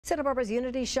Santa Barbara's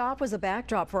Unity Shop was a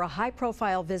backdrop for a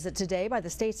high-profile visit today by the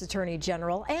state's Attorney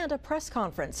General and a press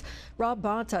conference. Rob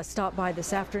Bonta stopped by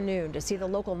this afternoon to see the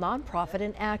local nonprofit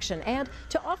in action and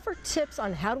to offer tips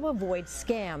on how to avoid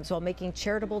scams while making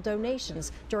charitable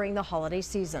donations during the holiday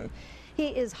season. He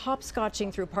is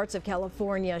hopscotching through parts of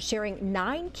California, sharing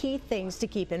 9 key things to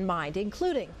keep in mind,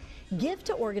 including give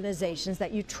to organizations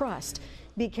that you trust.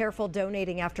 Be careful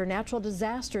donating after natural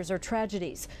disasters or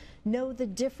tragedies. Know the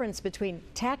difference between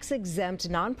tax-exempt,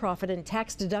 nonprofit, and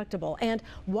tax-deductible, and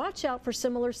watch out for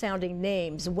similar-sounding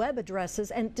names, web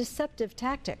addresses, and deceptive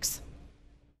tactics.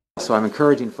 So I'm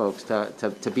encouraging folks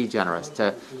to be generous,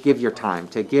 to give your time,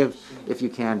 to give, if you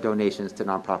can, donations to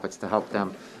nonprofits to help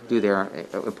them do their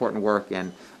important work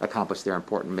and accomplish their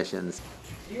important missions.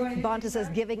 Bonta says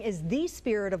giving is the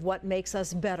spirit of what makes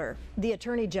us better. The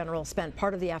Attorney General spent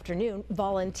part of the afternoon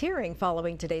volunteering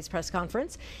following today's press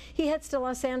conference. He heads to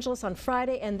Los Angeles on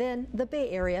Friday and then the Bay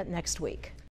Area next week.